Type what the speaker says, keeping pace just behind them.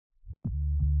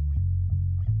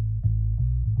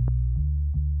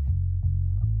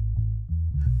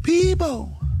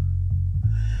people.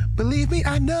 Believe me,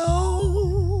 I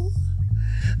know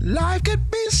life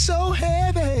could be so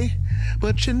heavy,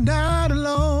 but you're not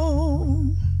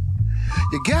alone.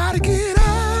 You gotta get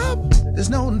up. There's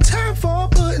no time for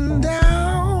putting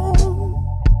down.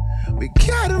 We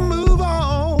gotta move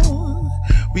on.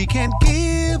 We can't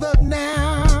give up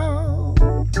now.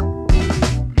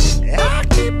 I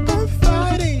keep on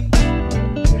fighting.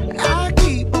 I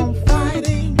keep on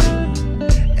fighting.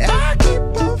 I keep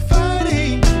on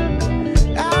fighting.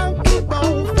 I keep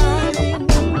on fighting.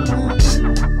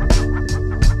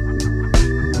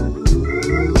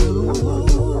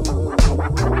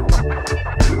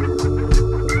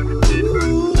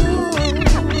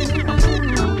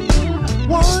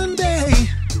 One day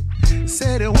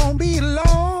said it won't be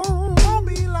long. Won't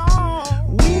be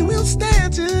long. We will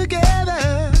stand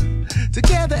together,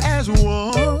 together as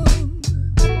one.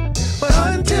 But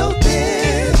until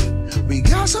then, we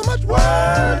got so much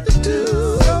work to do.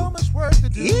 So much work to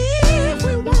do. If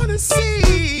we wanna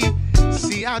see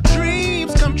our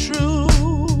dreams come true.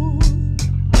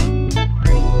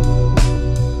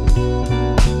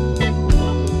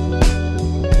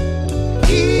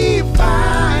 Keep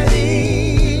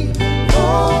fighting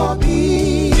for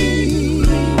peace.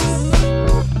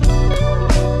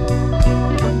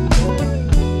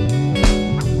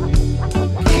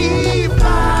 Keep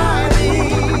fighting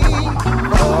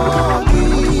for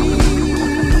peace.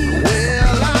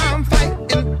 Well, I'm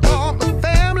fighting for my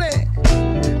family,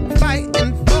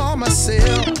 fighting for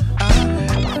myself. I'm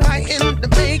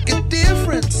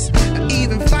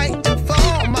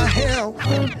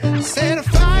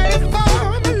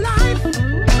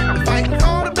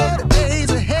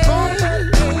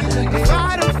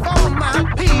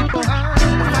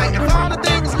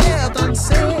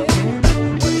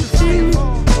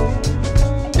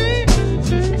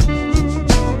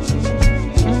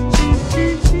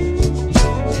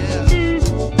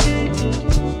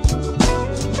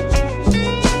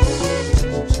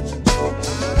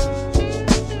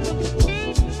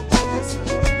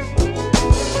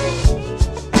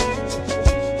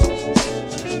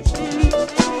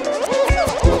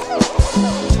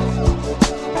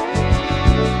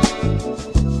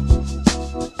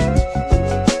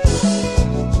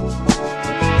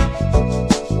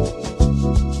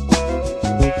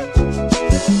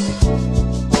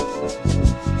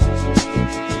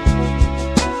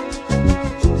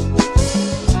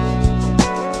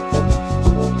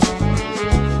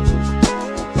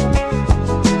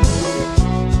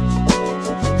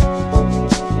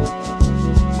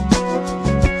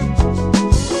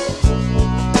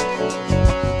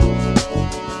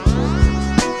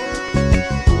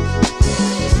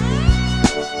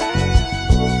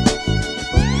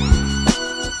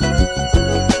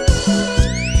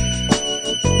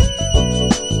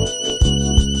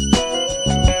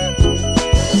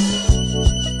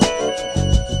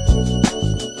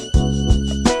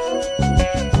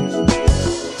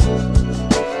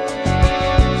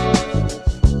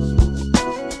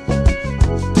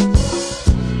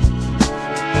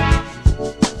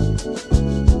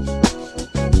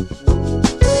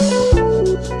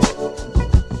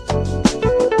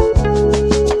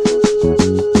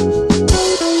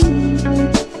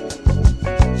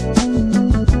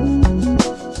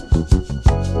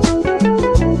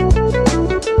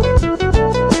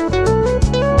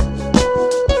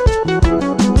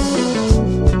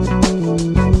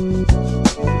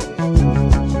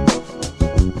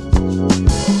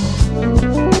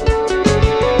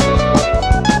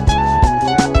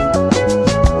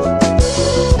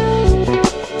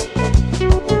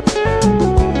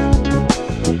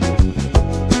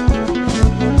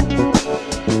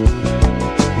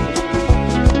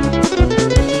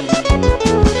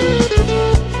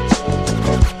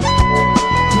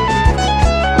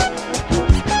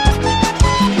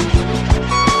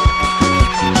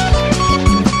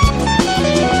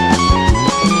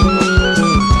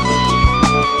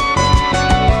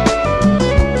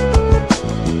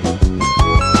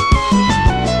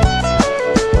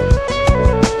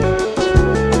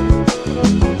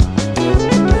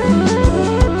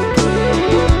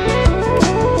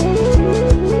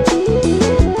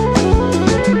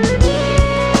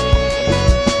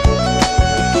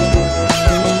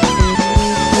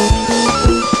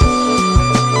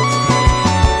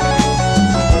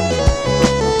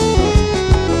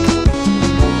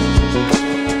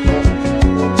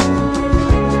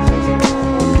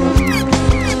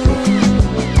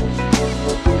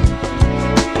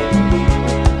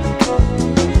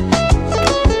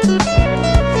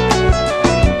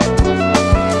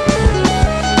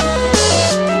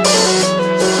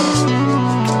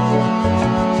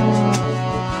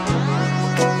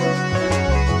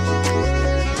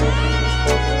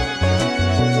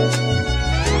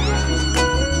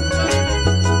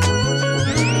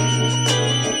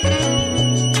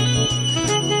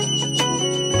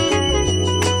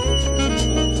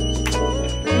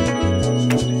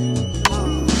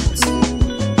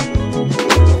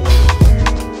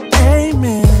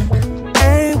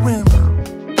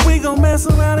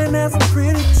mess around and have some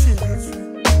pretty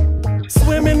children,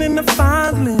 swimming in the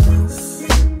fondness.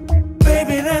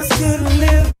 Baby, let's get a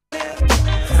little.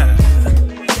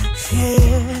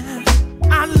 Yeah,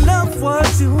 I love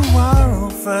what you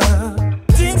offer.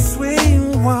 Drink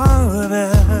sweet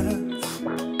water.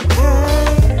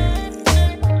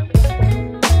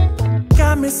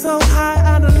 Got me so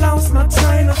high, I done lost my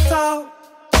train of thought.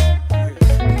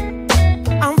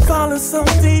 I'm falling so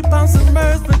deep, I'm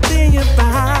submerged within your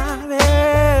body.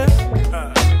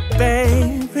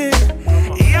 Baby,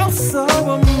 you're so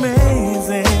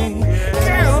amazing.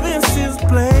 Girl, this is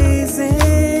blazing.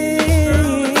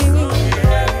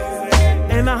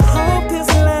 And I hope this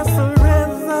lasts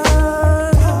forever.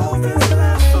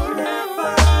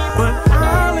 But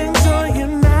I'll enjoy you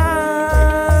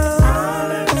now.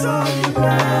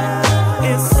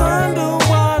 It's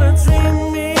underwater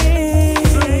dreaming.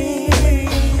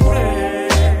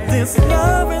 This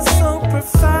love is so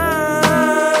profound.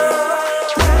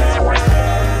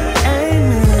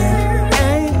 Amen.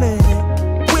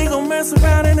 We gon' mess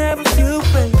around and have a few,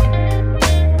 baby.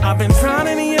 I've been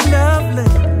drowning in your love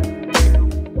lately.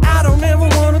 I don't ever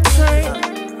wanna change.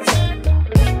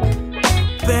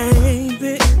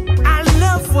 Baby, I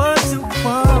love what you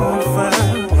offer.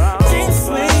 Drink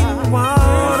sweet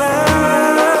water.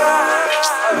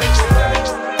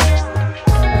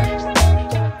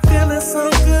 Feeling so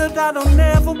good, I don't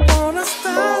ever wanna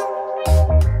stop.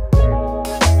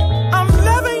 I'm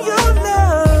loving your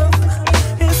love.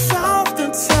 It's soft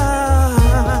and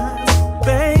tight.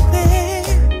 Baby,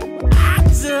 I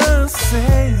just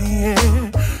say it.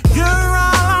 You're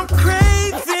all I'm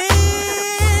craving,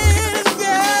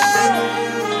 yeah.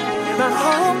 And I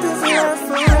hope this lasts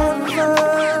forever.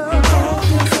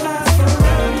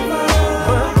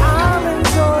 But I'll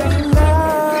enjoy you now.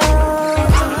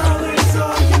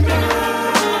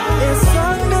 It's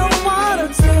underwater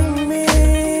dreaming.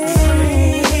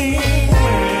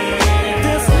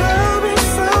 This love is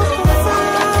so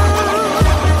profound,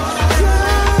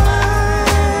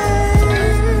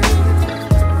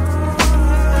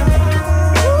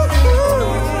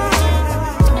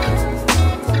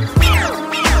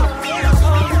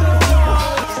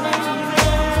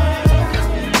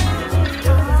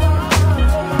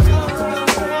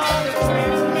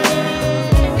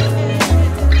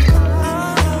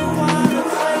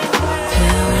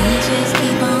 Will we just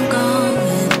keep on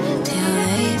going till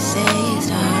they say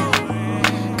stop?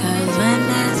 'Cause when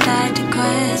I start to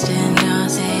question, y'all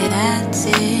say that's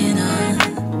enough.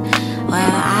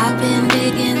 Well, I've been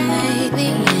digging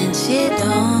lately and shit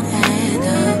don't add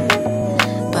up.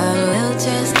 But we'll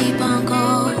just keep on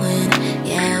going.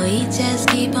 Yeah, we just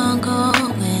keep on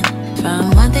going. From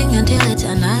one thing until it's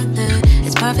another.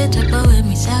 It's profitable when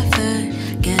we suffer.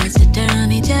 Guess to turn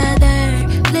on each other.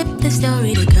 Flip the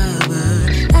story to cover.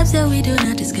 Loves that we do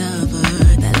not discover.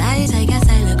 The lies, I guess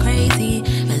I look crazy.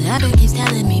 But lover keeps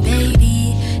telling me,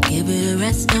 baby, give it a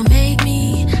rest, don't make me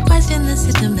question the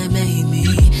system that made me.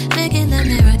 Look in the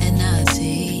mirror and I'll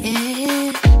see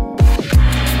it.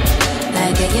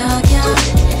 Like a yo-yo,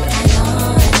 I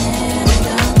know and I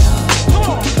don't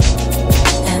know.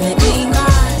 And the green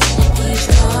grass keeps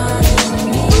calling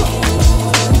me.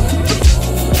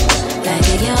 Like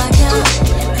a yo-yo,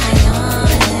 I know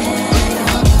and I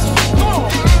don't know.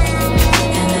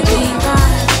 And the green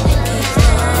grass keeps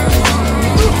calling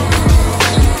me.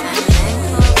 I'm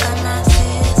thankful for my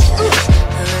sisters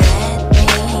who let me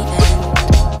vent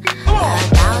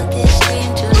about this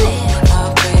dream to live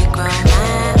off brick on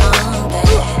my own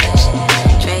bed.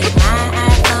 Trade my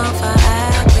iPhone for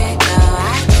a brick, though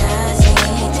I just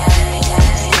need time.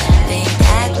 Think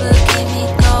that will keep me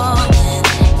going.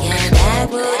 Yeah, that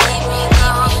will keep me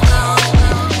going.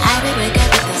 I will wake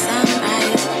up at the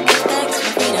sunrise. Give thanks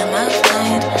for freedom of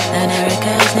mind. Learn to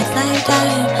recognize next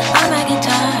lifetime. On my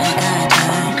guitar, I got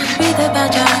time. Breathe about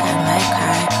joy, I might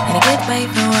cry. In a good way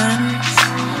for once.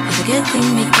 It's a good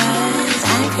thing because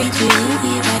I'm free to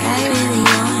live like I really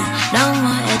want. No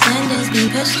more agendas being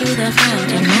pushed to the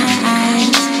front in my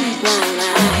eyes.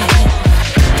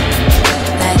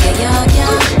 Like a yo-yo,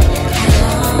 I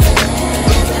know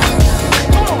and I don't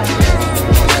know.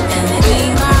 And the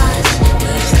green grass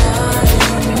keeps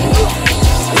calling me.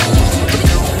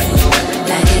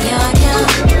 Like a yo-yo,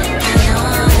 I know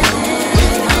and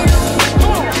I don't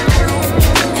know.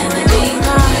 And the green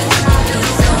grass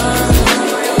keeps calling me.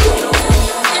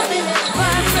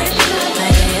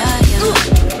 Like a yo-yo,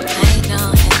 I know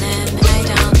and then I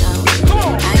don't know.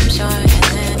 I'm sure and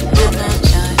then I'm not.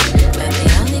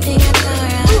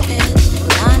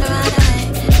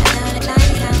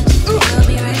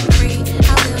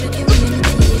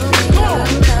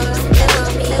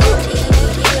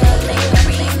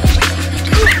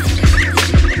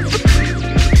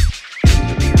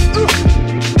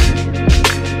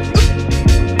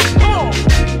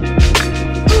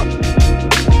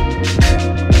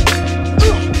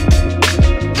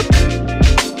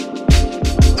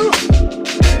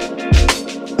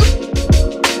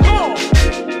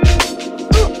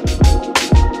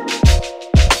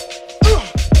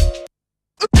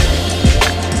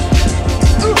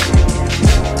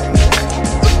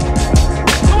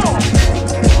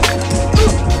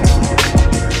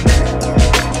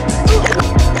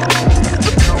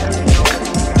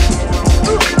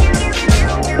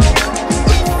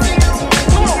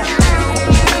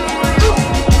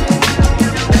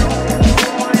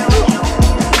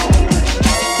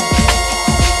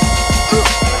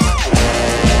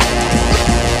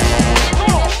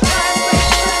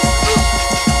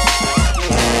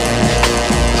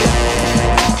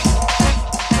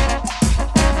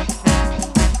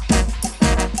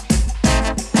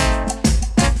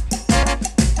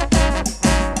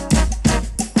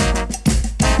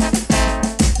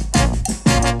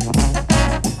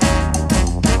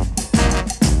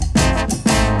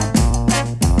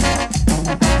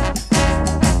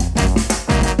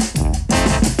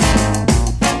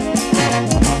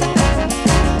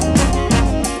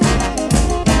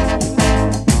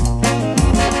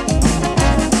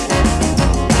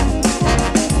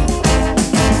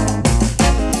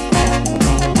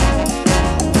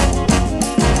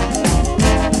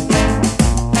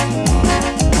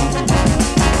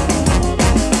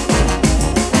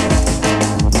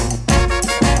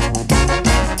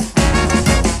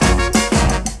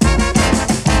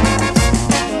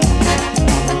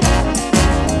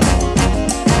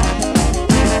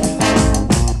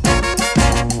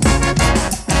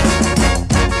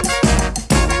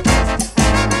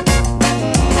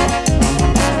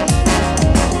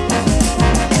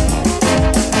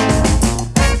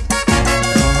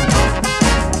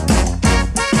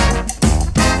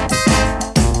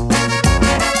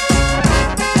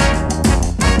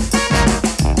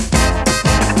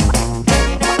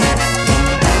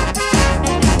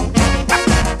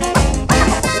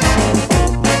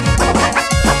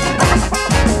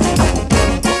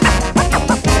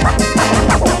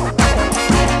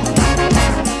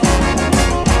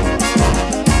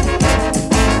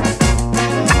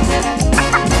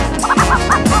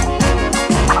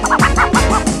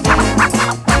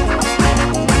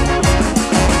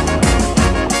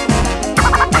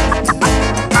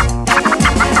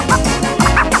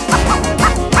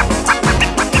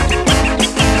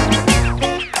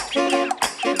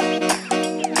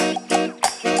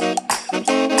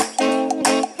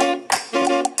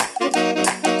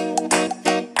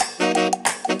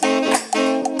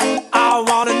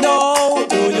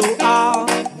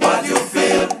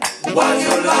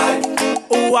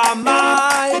 Who am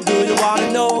I? Do you wanna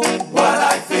know what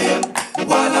I feel,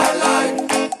 what I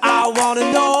like? I wanna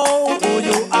know who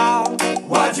you are,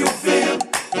 what you feel,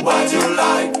 what you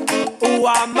like. Who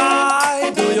am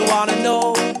I? Do you wanna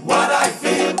know what I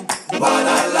feel, what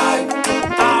I like?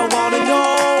 I wanna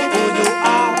know who you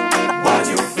are, what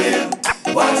you feel,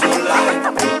 what you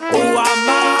like. Who am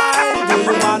I? Do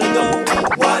you wanna know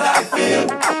what I feel,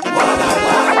 what I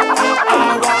like?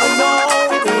 I wanna know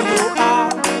who you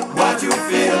are, what you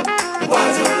feel, what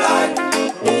you like.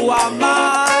 Who am I?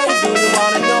 Do you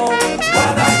wanna know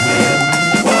what I feel,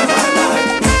 what I like?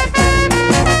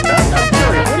 I'm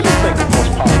curious, what do you think the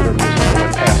most popular music in the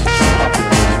past is popular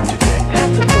music today?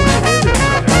 That's the social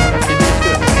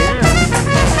media.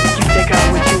 You take out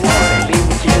what you want and leave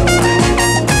what you don't like.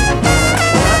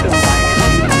 What I don't like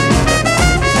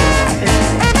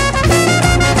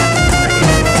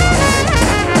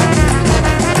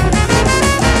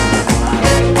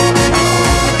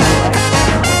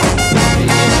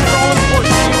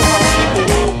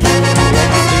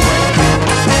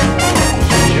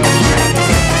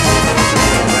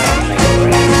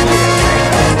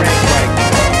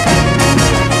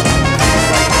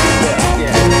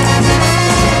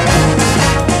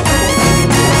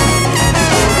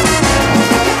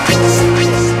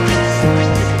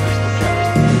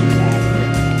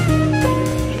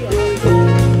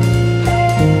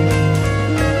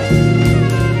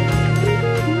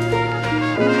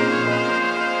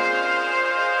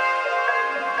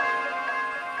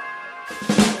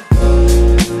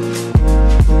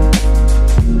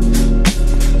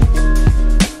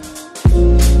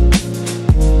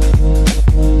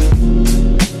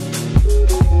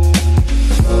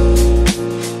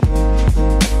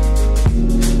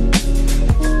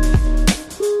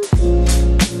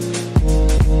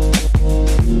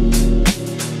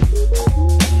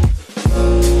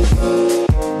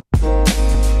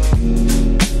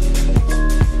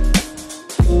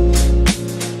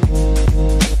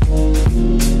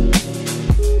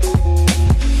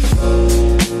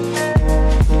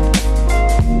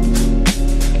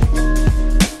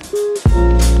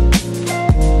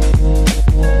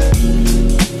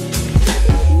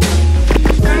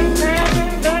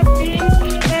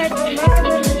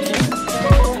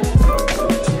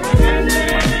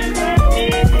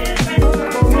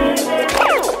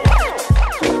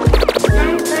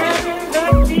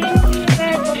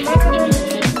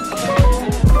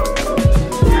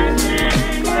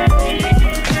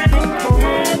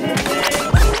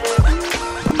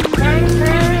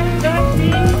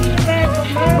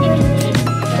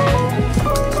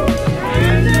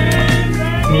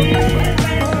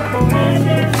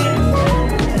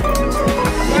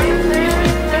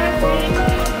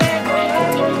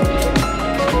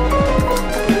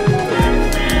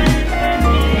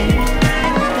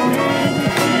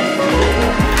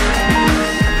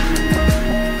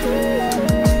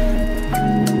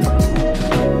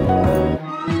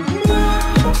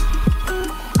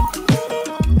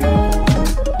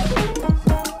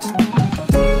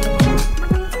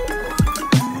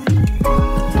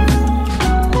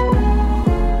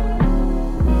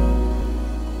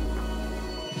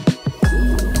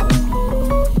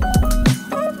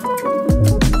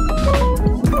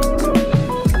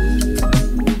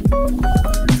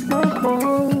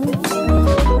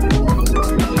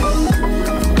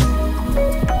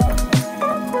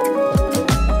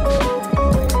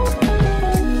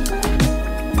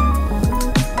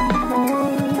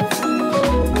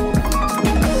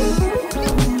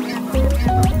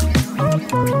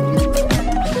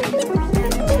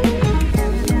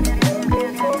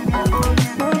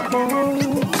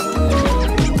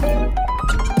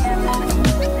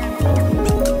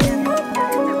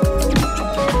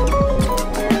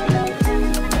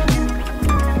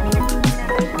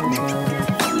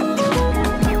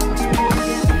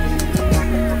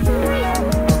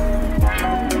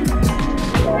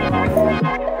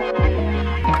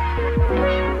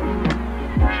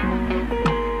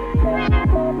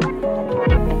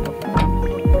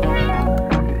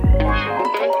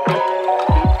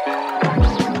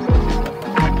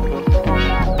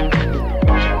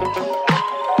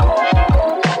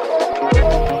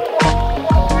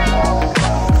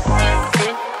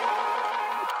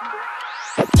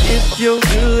you're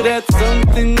good at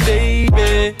something,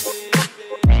 baby,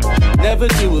 never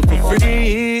do it for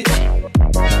free.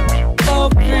 For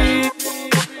free.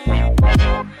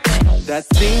 That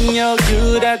thing you're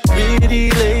good at,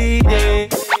 pretty lady,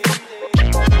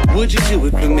 would you do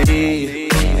it for me?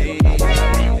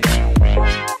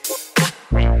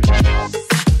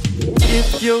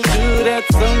 If you're good at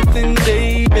something,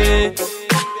 baby,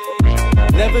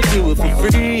 never do it for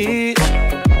free.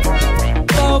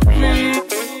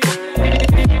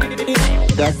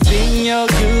 That thing you're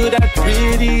good at,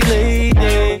 pretty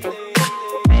lady.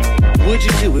 Would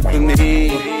you do it for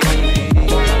me?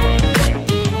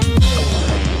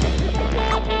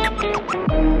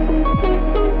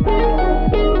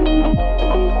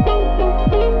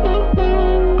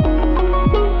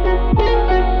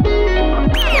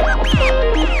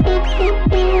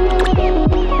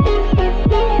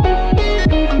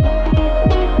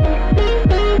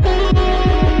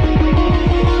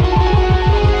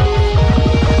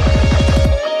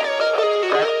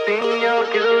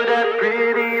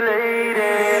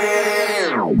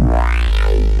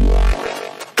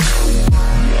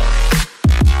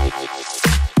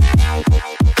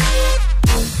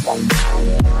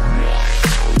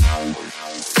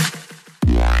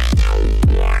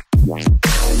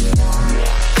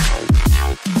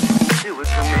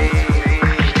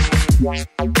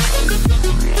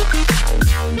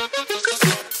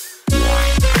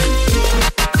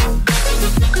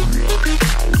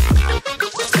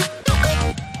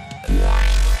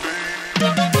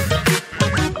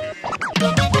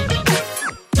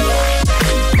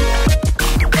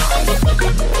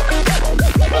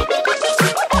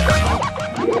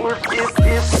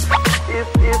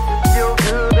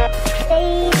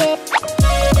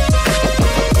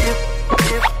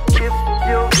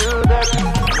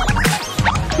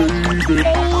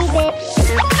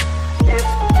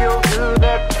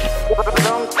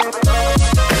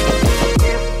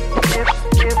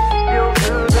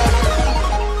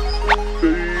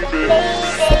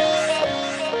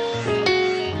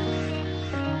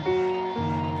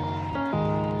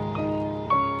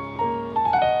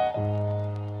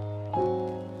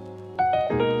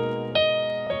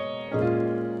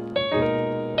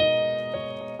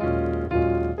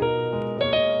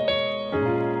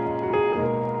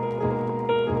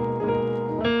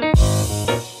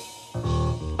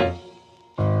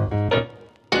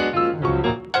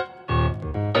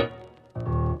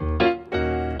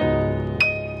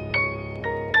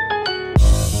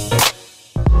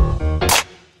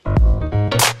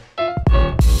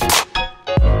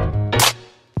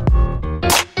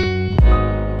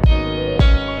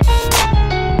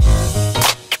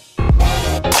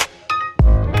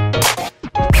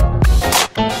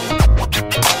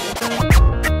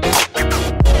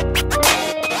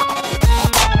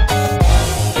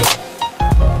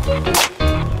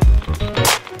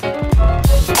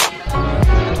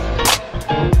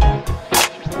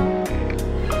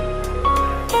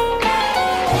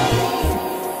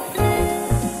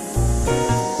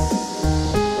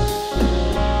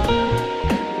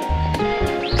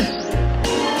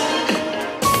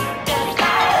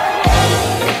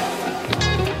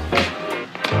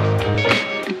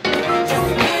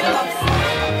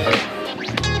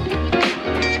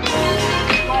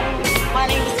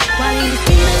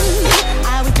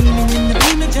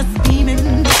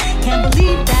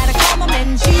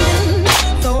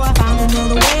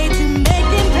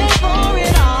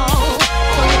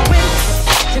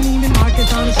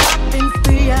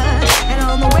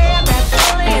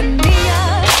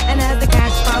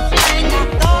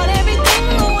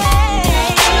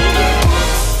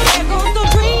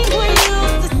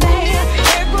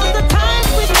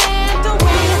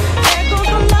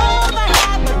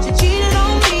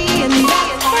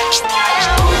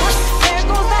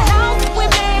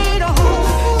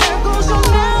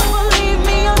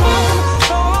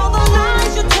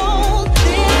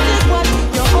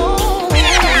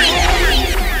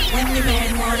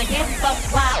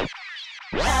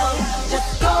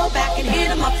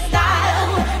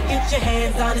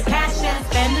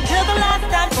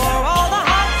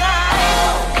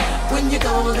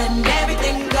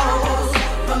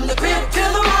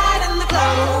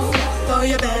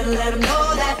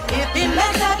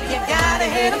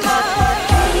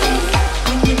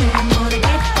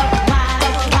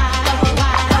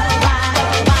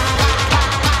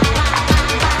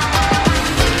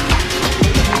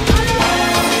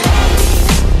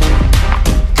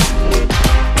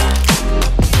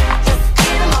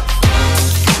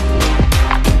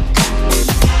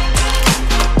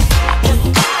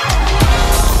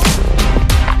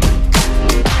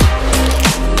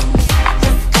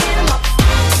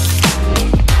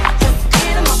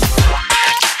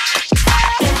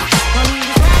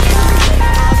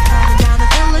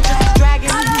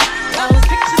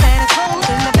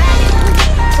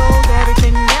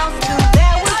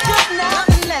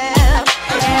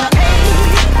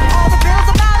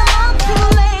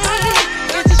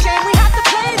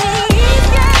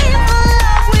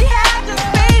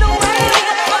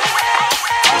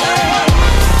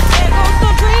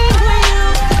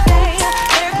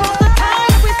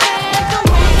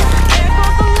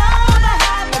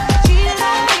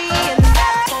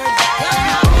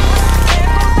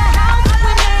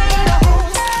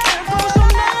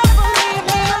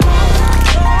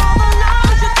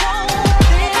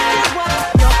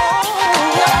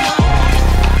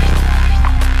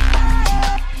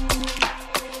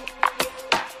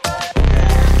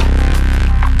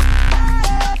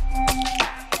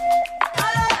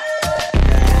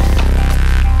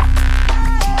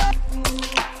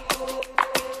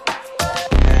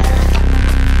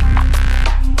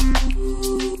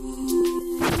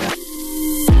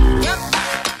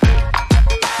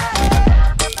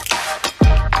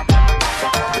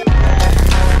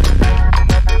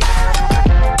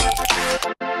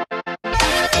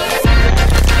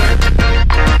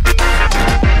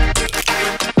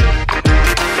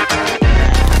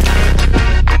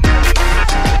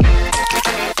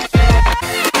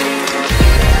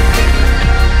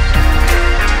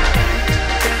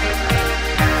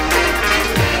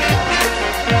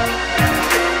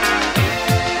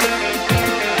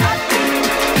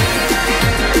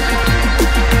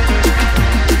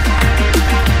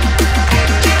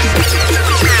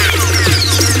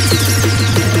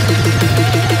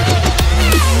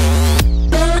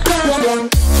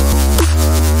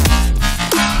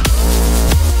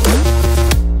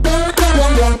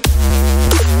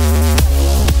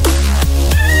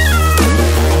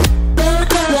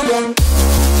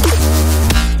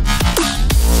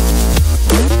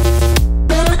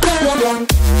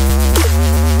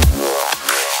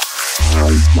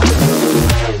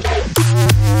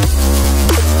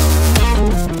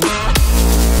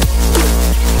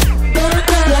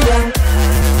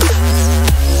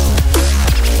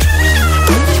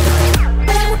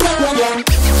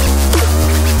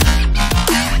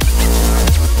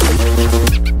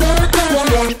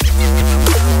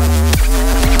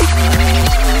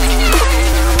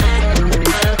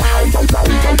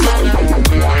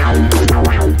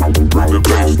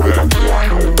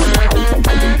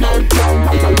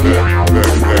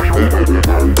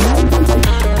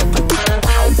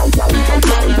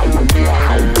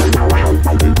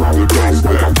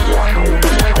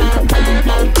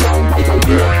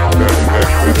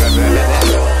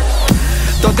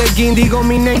 King, digo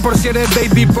mi name por si eres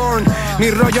baby born. Mi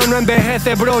rollo no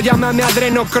envejece, bro, llámame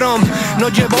adrenochrome. No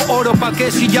llevo oro pa'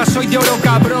 que si ya soy de oro,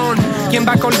 cabrón. ¿Quién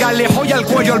va a colgarle joya al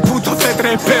cuello al puto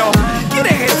C3PO?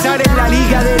 Quieres estar en la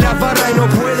liga de la barra y no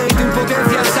puede. Y tu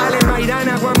impotencia sale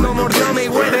mairana cuando mordió mi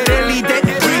weather. Elite,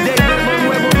 everyday, verbo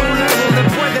nuevo, un largo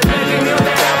después del pequeño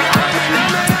de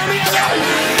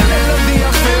en los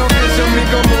días feos pienso en mí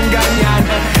como un gañán.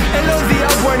 En los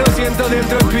días buenos siento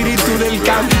dentro el espíritu del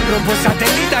camp. Rompo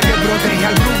satelita que protege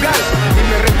al lugar. Y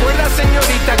me recuerda,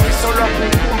 señorita, que solo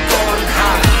apunto un porja.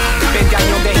 20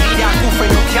 años de gira,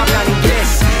 cúfenos que hablan inglés.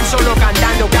 Solo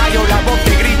cantando gallo, la voz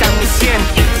te grita en mi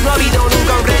 100. No ha habido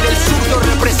nunca un rey del sur que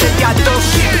represente a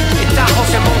 200. Está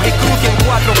José Monje Cruz y en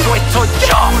 4 puestos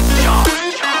yo.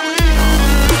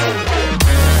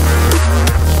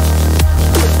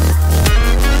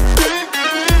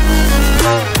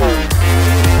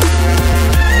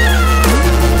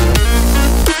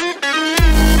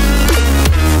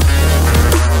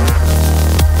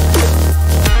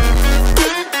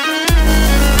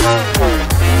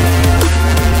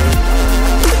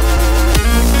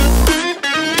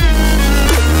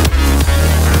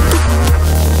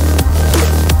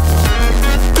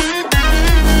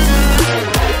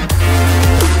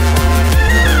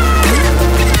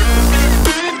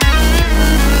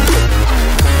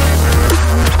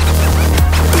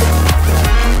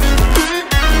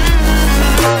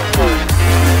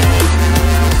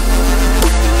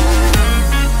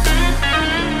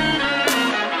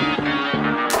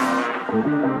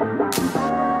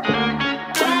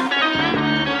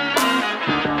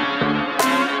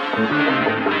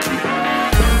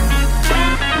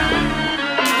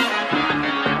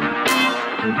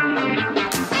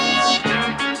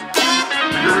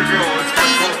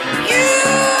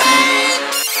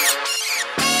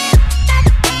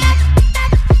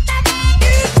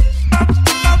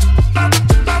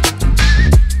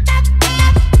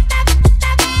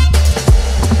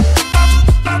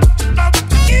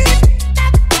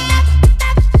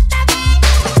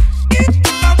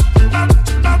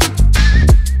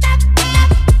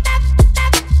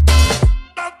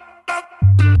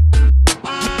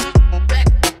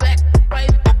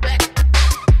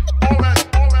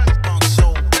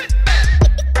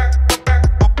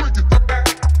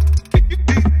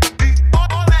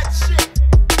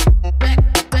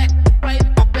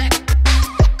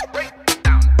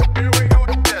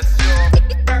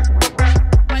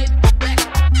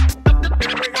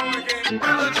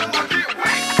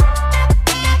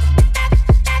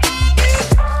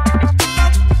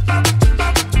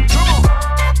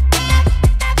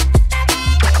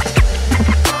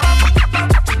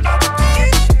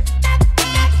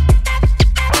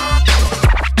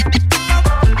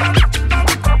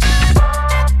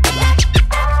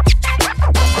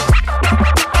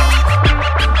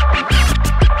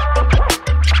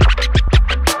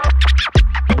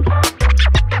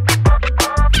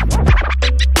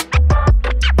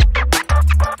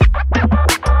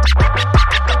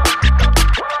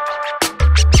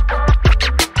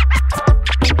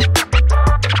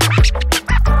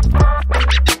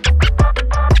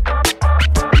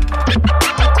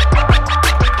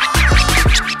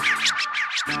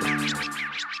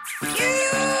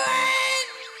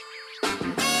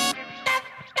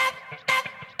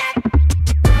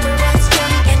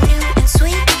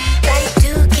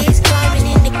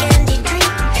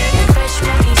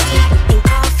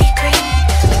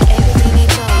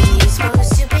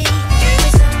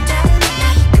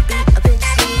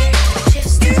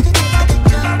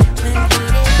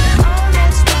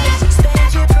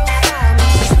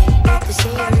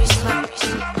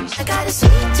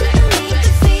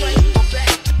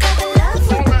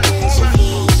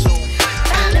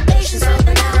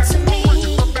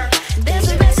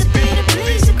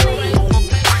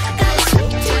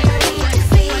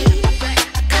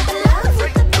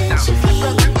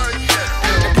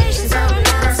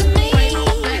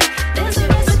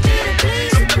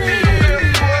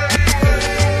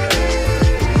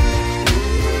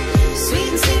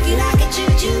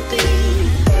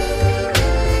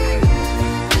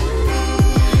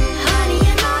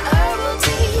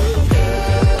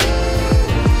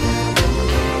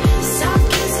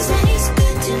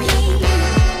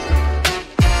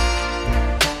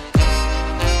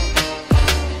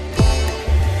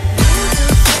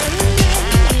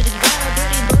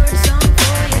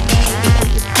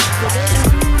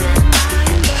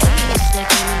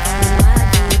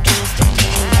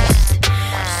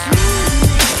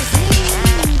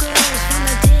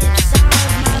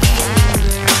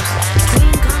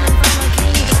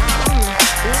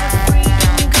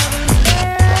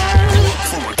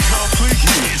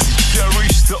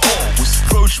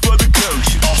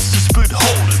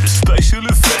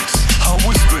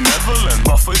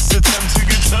 first attempt to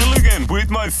get elegant with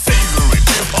my favorite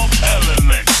hip-hop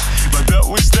elements. But that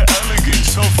was the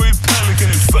elegance of a pelican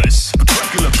at first. But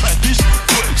regular practice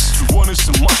works. The one is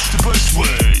so much to burst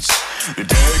words. The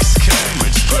decks came,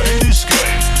 let's play this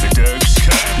game. The decks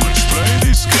came, let's play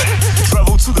this game.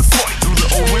 Travel to the fight through the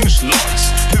orange lights.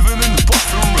 Even in the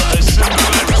bathroom, rehearsing the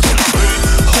lyrics.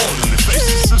 Hold in the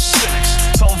faces of cynics.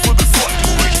 Time for the fight,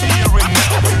 just right here and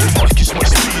now. The mic is my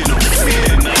speed, no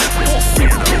fear now. No fear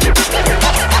now.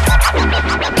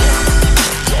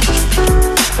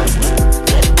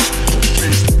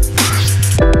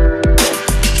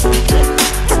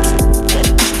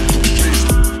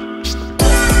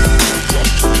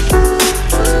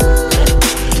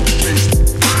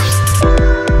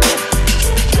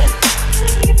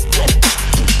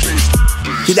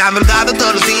 Tirando el gato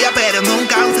todos los días, pero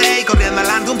nunca un 6. Corriendo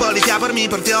adelante un policía por mi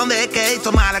porción de cake.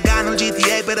 Toma la gana un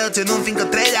GTA, pero tiene un 5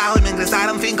 estrellas. Hoy me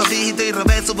ingresaron 5 dígitos y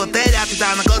robé su botella. Si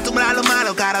están acostumbrados a lo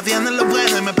malo, que ahora vienen lo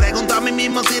bueno. Y me pregunto a mí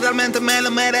mismo si realmente me lo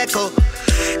merezco.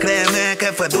 Créeme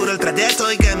que fue duro el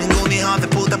trayecto y que ningún hijo de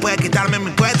puta puede quitarme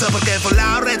mi puesto. Porque he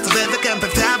volado resto desde que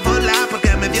empecé a volar.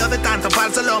 Porque me dio de tanto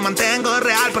falso lo mantengo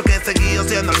real. Porque he seguido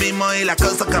siendo el mismo y las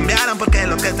cosas cambiaron. Porque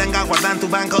lo que tengas guardado en tu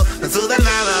banco no suda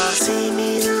nada. Si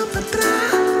miro para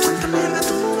atrás, cuánta mierda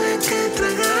tuve que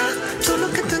tragar. Todo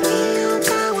lo que he tenido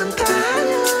que aguantar.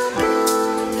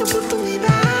 Mi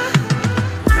oportunidad.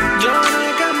 Yo no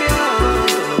he cambiado,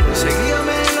 todo lo conseguido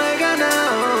me lo he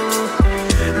ganado.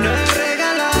 No he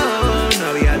regalado, no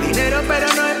había dinero pero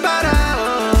no he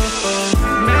parado.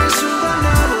 Me subo al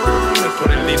nuevo, no es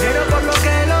por el dinero por lo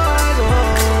que lo hago.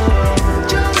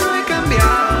 Yo no he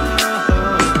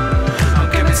cambiado,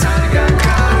 aunque me salga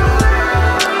caro.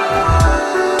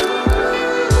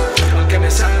 Aunque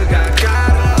me salga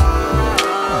caro.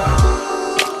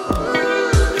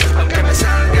 Aunque me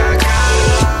salga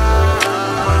caro.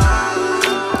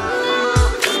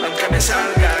 Aunque me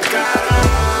salga caro.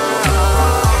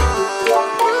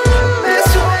 Me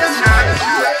sube al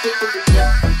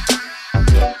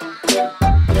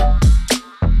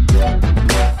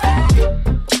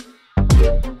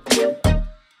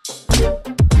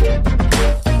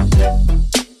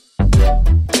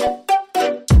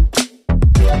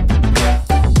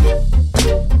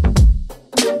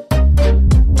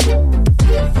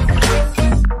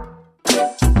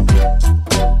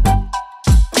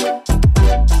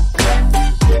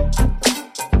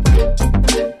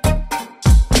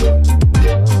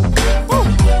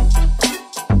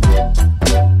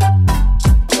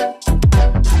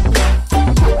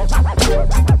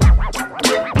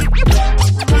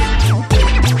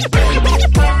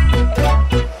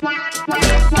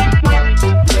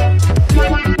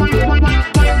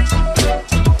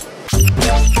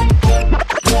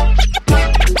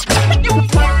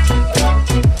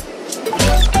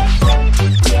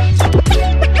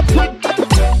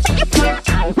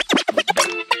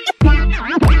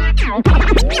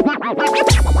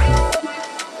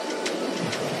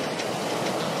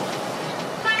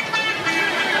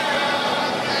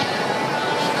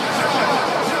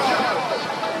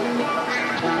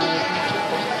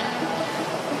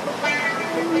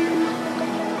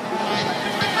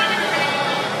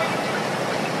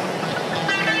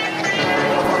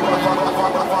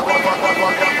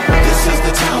This is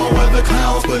the town where the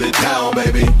clowns put it down,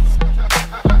 baby.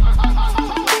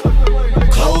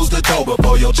 Close the door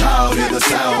before your child hear the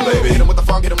sound, baby. Hit 'em with the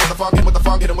funk, hit 'em with the funk, hit 'em with the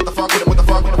funk, hit 'em with the funk, hit 'em with the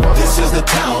funk, hit 'em with the funk. This is the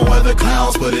town where the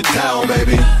clowns put it down,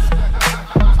 baby.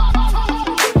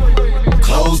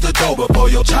 Close the door before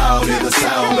your child hear the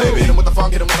sound, baby. Hit 'em with the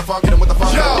funk, hit 'em with the funk, hit 'em with the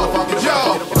funk, hit 'em with the funk, hit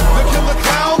 'em with the funk. The killer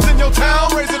clowns in your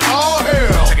town raising all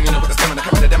hell. Checking in with the stamina,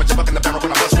 coming to damage, you're bucking the barrel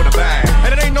when I bust with a bang.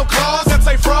 And it ain't no claws, that's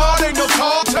a fraud, ain't no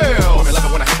tall tales. Women love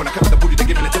it when I hit, when I come with the booty, they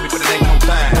giving it to me, but it ain't no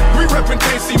thing. We reppin'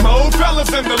 KC mode, fellas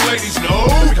and the ladies know.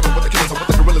 We coming with the killers, and with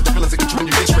the gorillas, the villains that get you when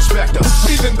you disrespect us.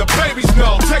 Even the babies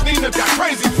know, Technina got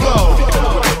crazy flow.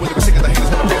 We're sick of the haters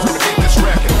when the fans wanna get this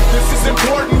record. This is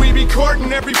important, we be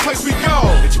courting every place we go.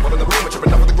 Get you up in the room, but you're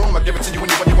enough with the groom, I give it to you when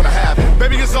you wanna have it.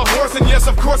 Baby, it's a horse, and yes,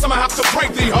 of course, I'ma have to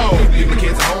break the hoe. Leaving the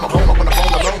kids at home, I'm home, I'm on the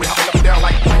phone alone, we hopping up and down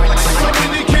like so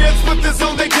many kids put this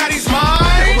on their daddy's mind.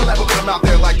 Never will ever put them out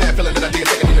there like that, feeling that I did,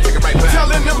 taking it, take it right back.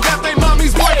 Telling them that they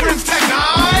mommy's boyfriend's Tech 9.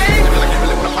 They feel like you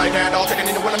really wanna fight that, all taking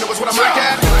it when I know it's what I'm like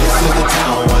at. This is the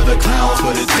town where the clowns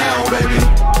put it down, baby.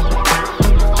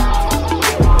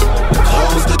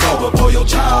 Close the door before your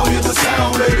child hear the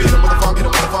sound, baby. Hit 'em with the funk, hit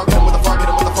 'em with the funk, hit 'em with the funk, hit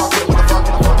 'em with the funk, hit 'em with the funk,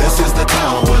 hit 'em with the funk. This is the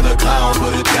town where the clowns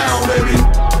put it down, baby.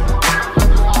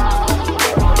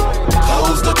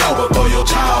 Close the door before your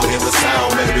child hear the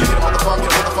sound, baby. Hit 'em with the funk,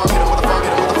 hit 'em with the funk, hit 'em with the funk,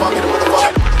 hit 'em with the funk, hit 'em with the funk, hit 'em with the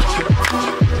funk.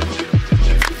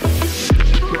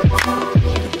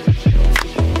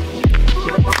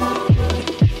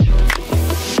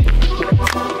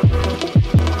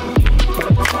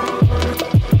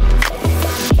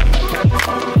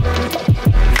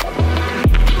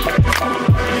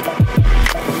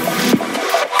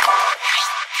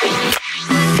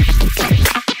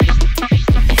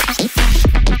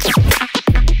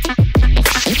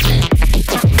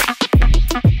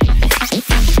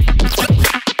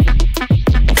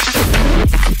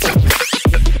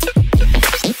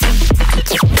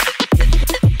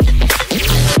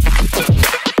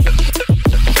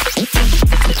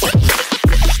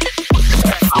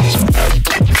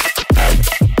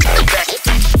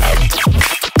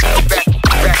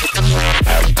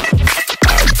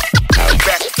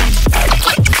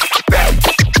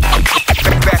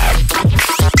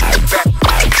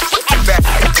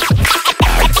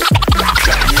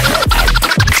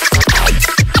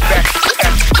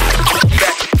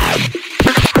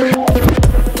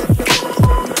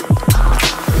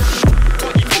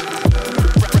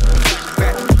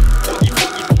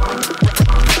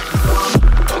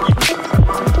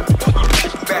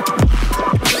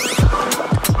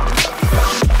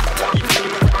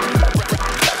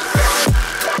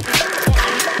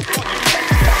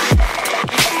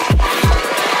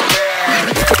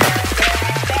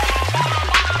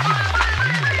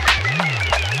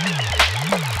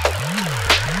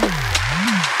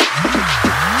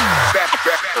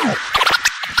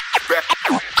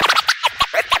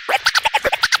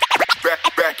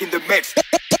 mix.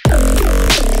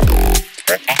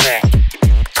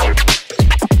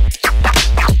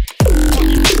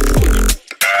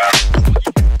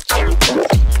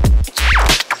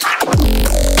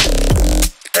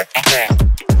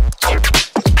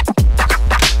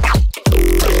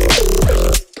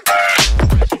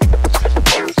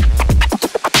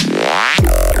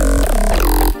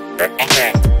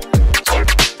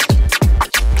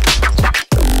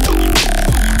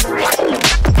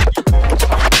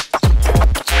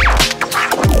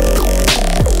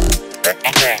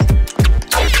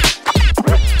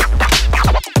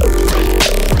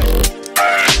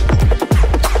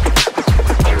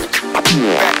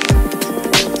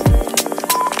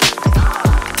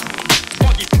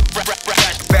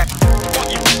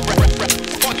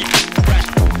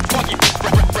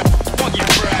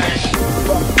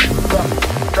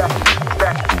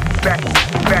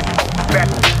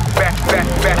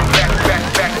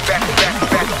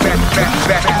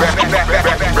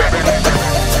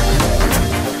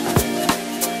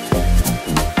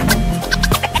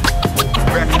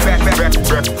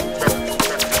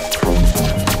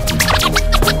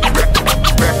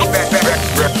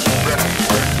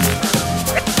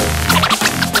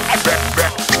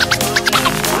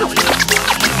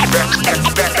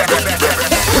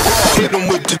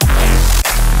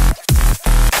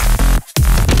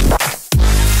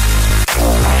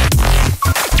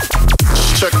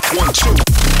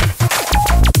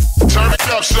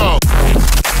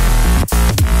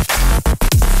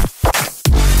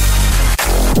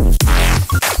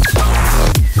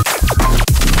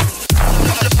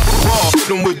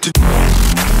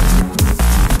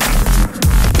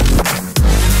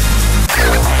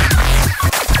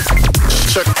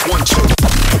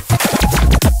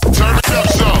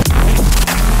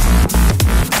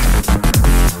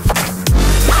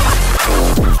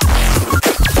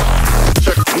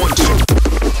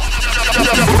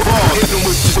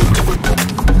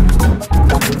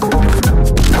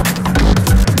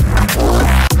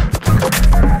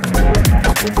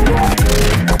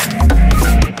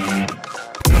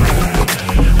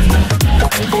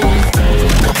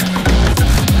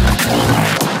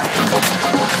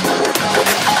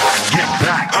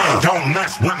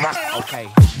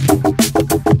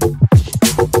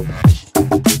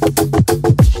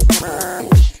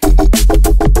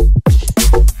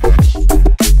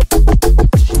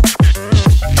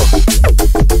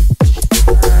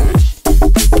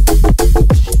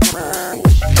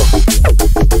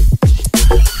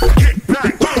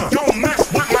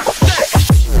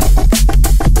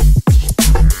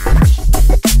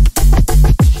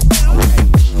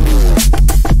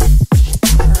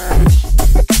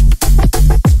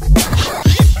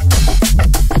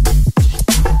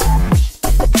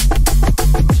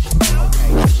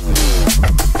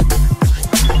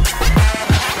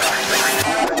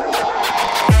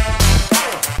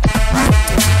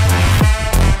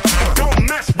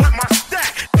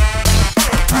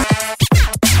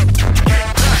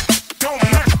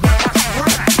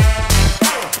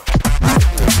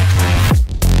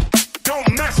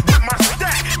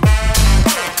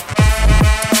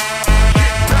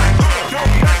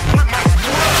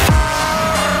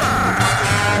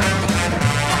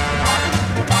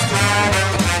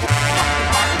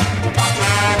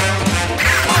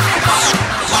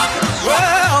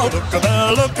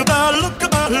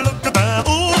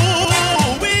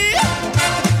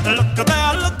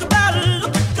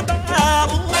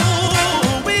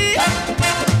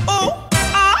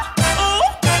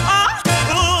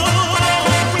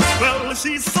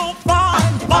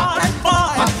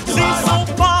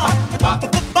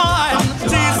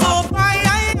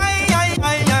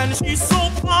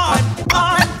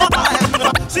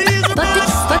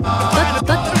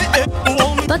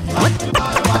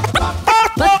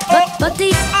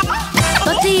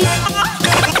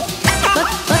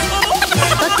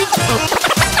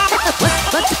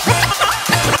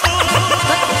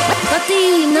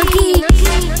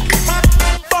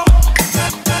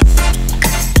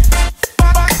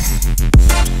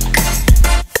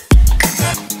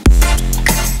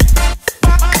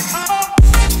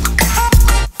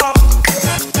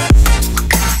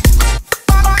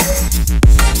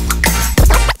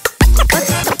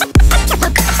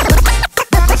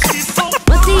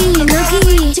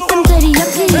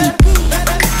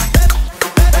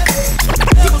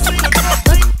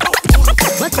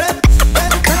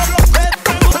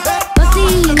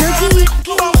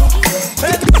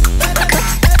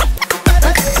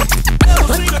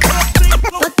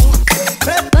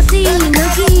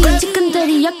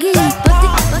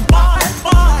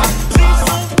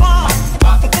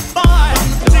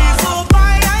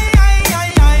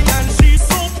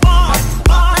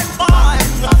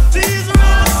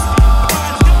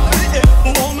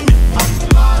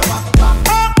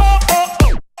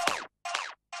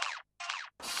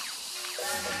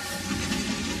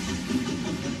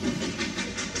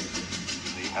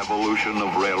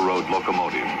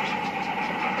 locomotives.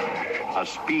 A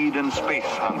speed and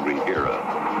space-hungry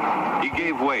era. He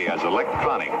gave way as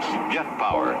electronics, jet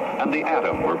power, and the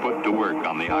atom were put to work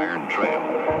on the iron trail.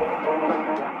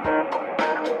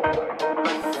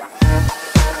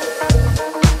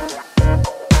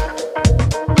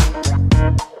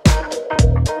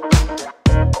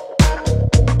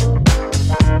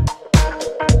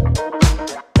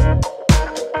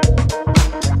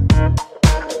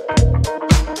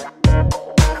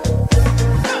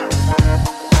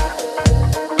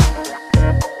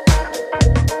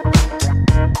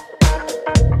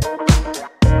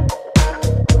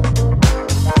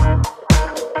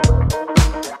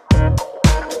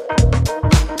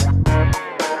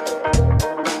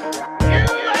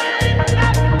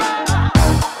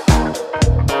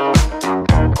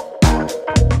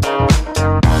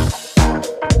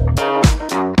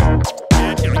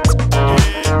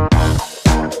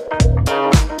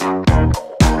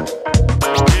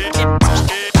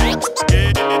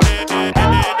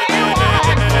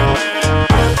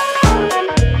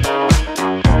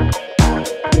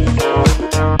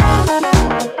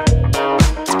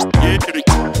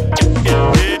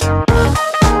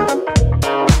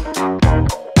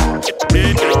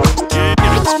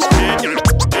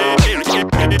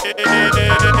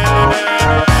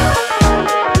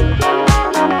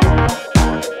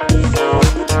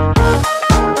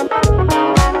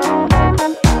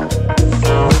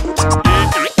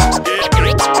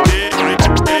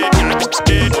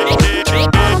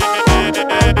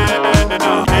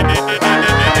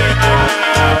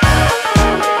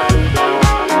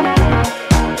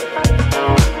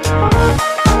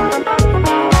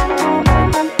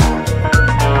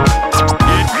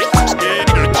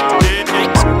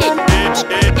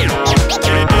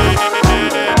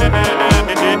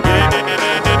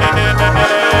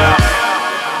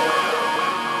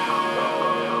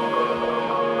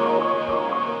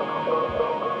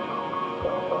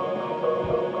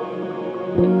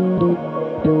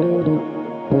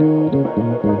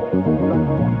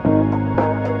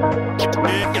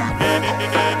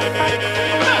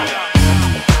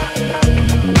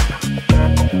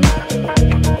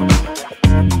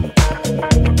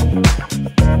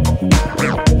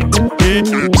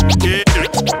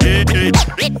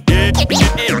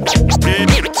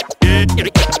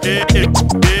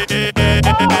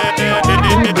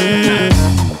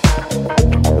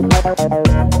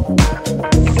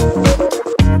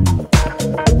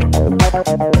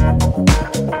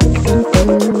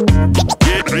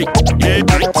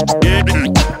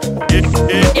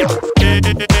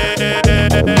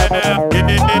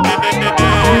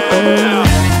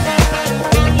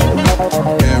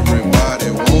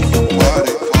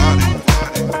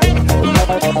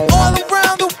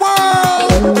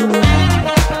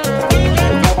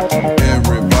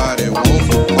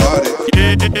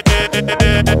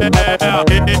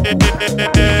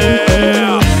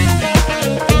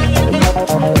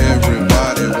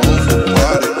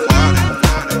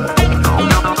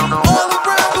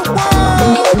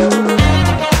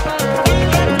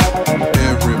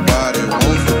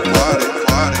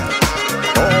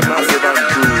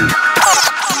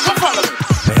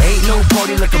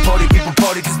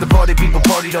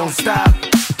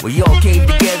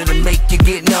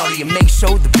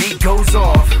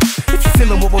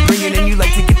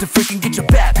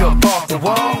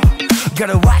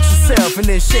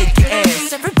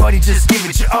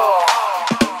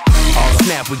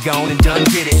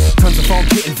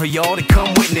 For y'all to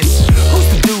come witness. Who's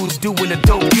the dudes doing the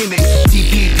dope gimmicks?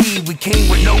 TPP, we came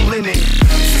with no limit.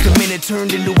 Just a minute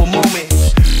turned into a moment.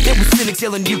 There was cynics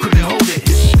yelling you couldn't hold it,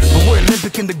 but we're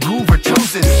Olympic and the groove are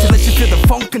chosen to let you feel the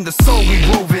funk and the soul we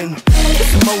woven.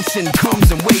 This emotion comes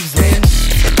in waves, man.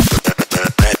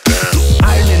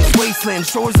 Islands, wastelands,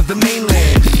 shores of the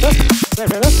mainland.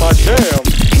 That's my jam.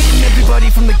 Hitting everybody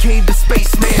from the cave to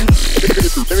space, man.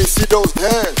 Let me see those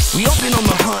hands. We open on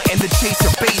the hunt and the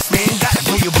chaser base, man. Gotta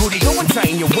pull your booty, go and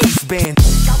tighten your waistband.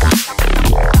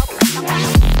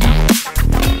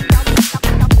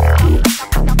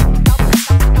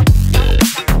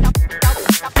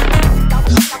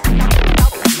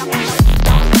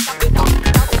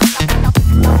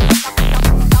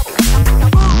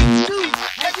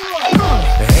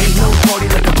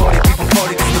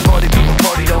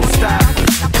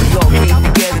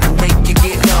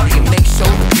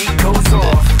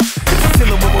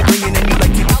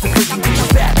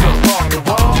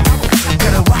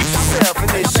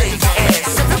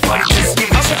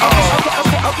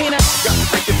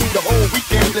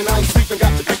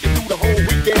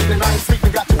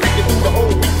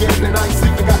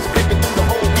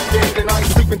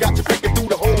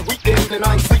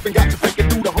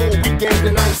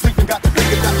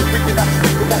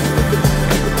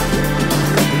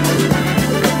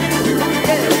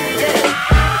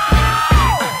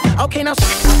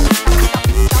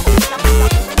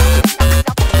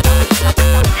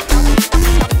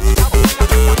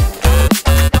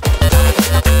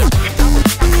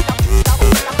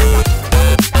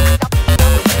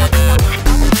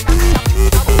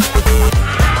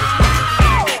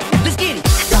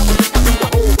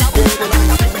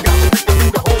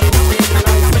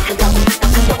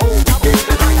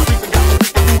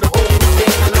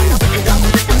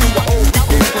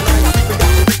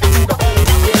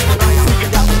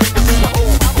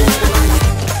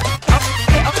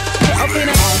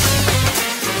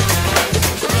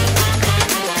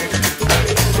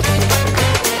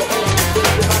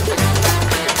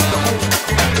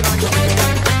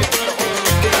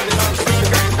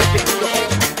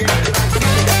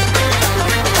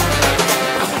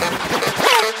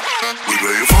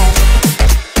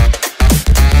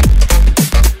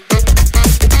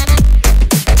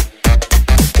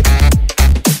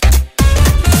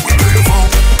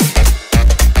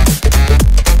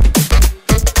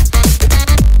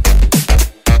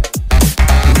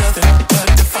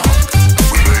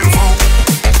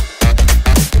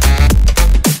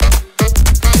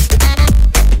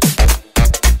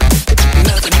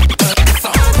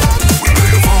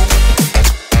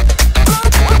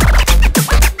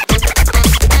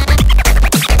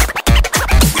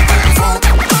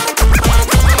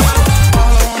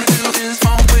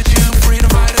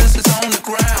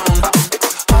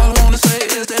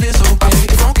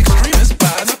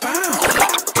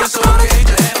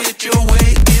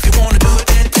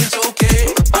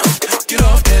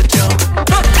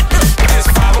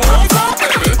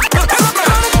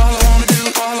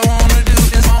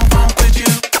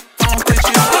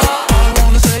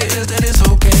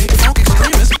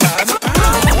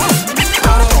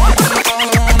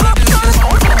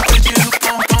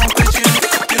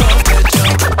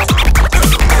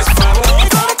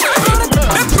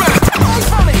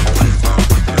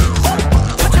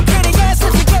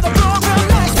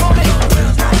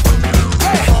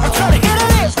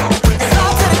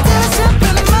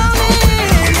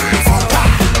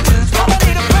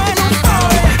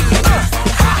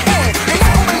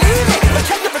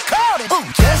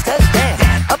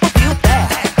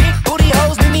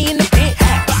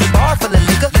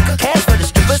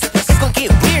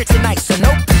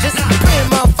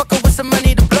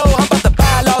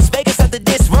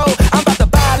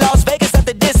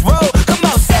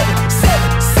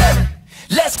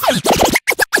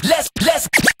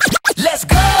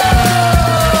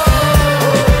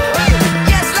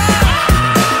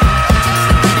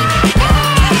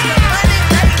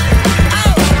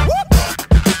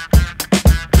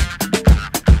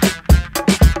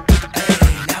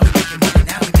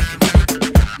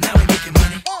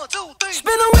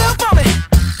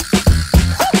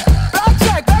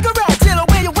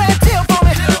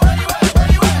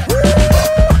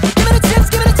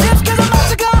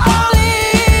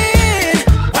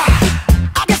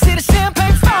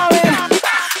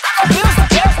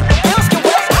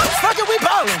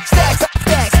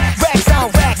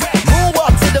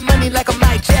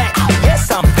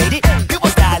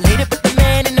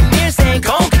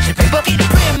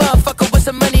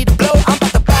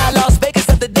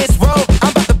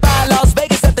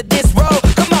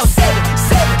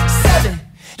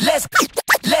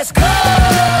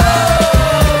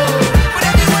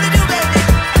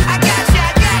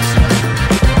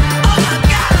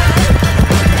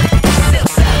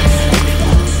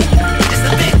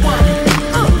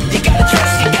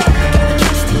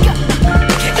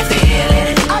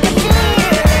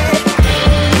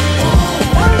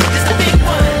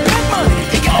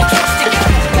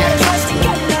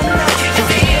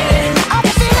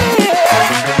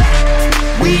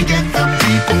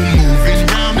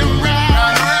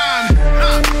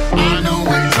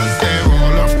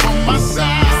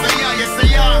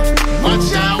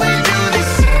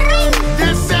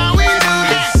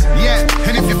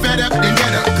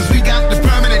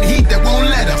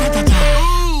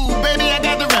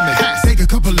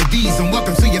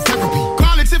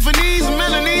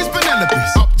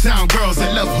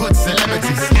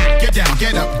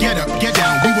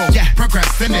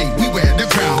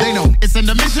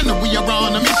 the mission, and we are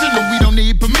on a mission, and we don't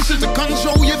need permission to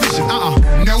control your vision.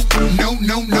 No, no,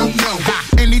 no, no, no.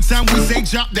 Anytime we say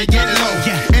jump, they get low.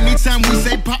 Anytime we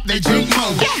say pop, they drink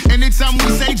more. Anytime we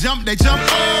say jump, they jump.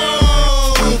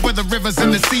 Oh, where the rivers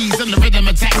and the seas and the rhythm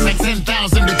attacks like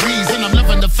 10,000 degrees. And I'm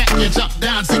loving the fact you jump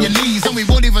down to your knees, and we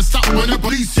won't even stop when the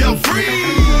police yell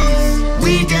freeze.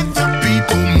 We get the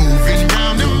people moving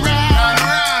round and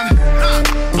round.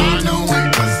 I know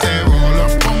it 'cause they're all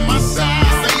up on my side.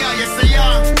 Yes they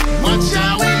are. Watch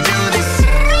how we do this.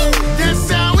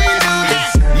 That's how we do this.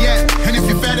 Yeah, and if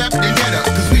you're fed up, then get up,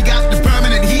 'cause we got the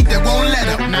permanent heat that won't let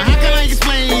up. Now how can I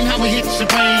explain how we hit your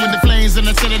brain when the flames and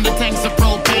the cylinder tanks of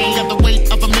propane got the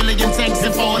weight of a million tanks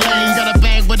in 4 lanes. Got a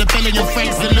bag with a billion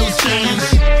francs and loose change.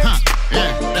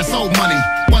 Yeah, that's old money.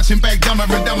 Watching back dumber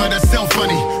and dumber, that's so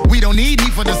funny. We don't need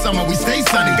heat for the summer, we stay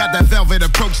sunny. Got that velvet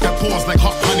approach that pours like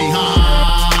hot honey,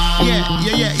 Yeah.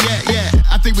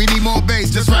 I think we need more bass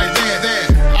just right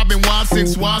there. I've been wild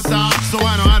since Wausau, so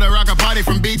I know how to rock a party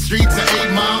from Beach Street to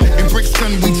 8 Mile. In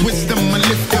Brixton, we twist them and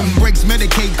lift them. Breaks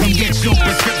Medicaid, come get your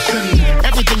prescription.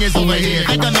 Everything is over here,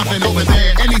 they got nothing over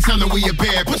there. Anytime that we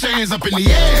appear, put your hands up in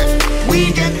the air.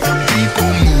 We get the people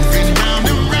moving round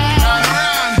and round.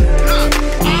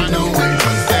 I know it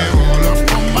 'cause they're all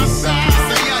up on my side.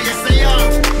 Yes they are.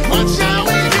 Watch how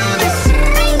we do this.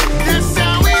 That's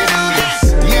how we do this.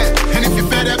 Yeah, and if you're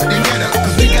fed up, then get up,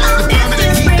 'cause we got the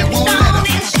permanent heat that won't let up.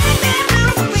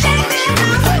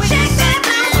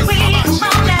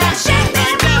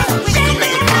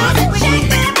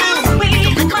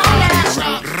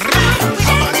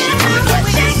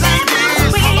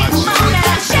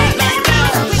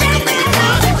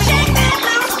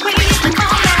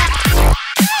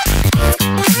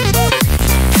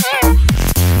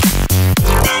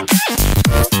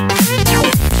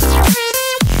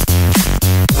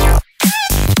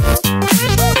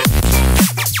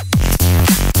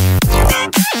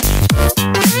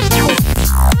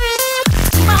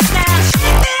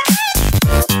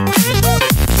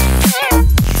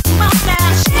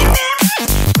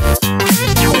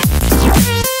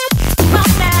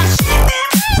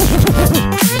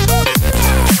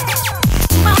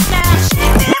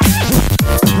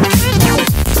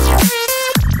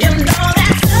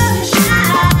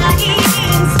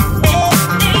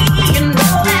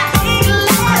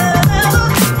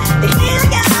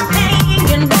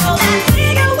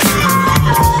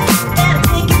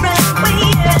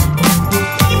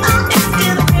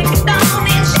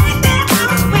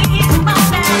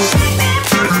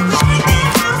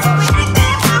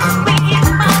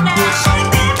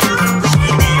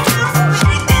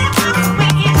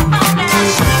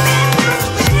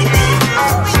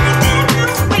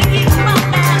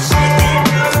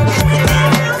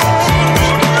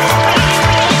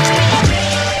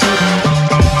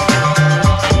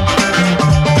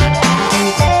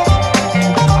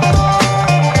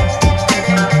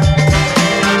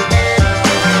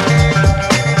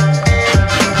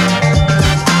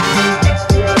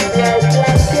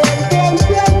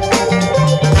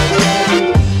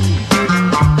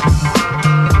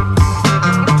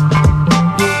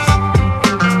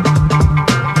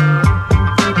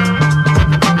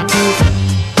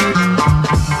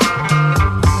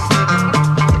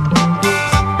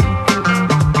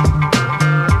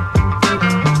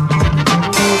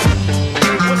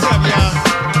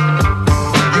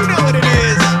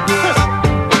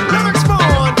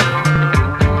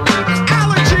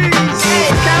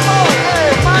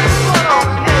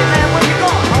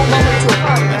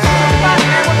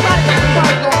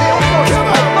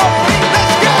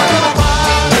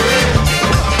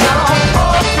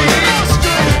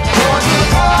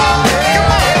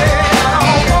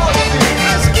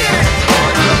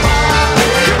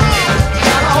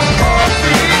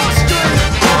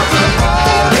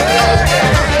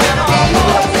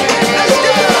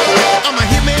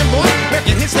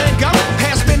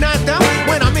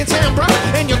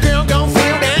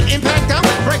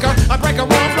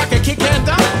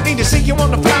 See you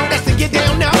on the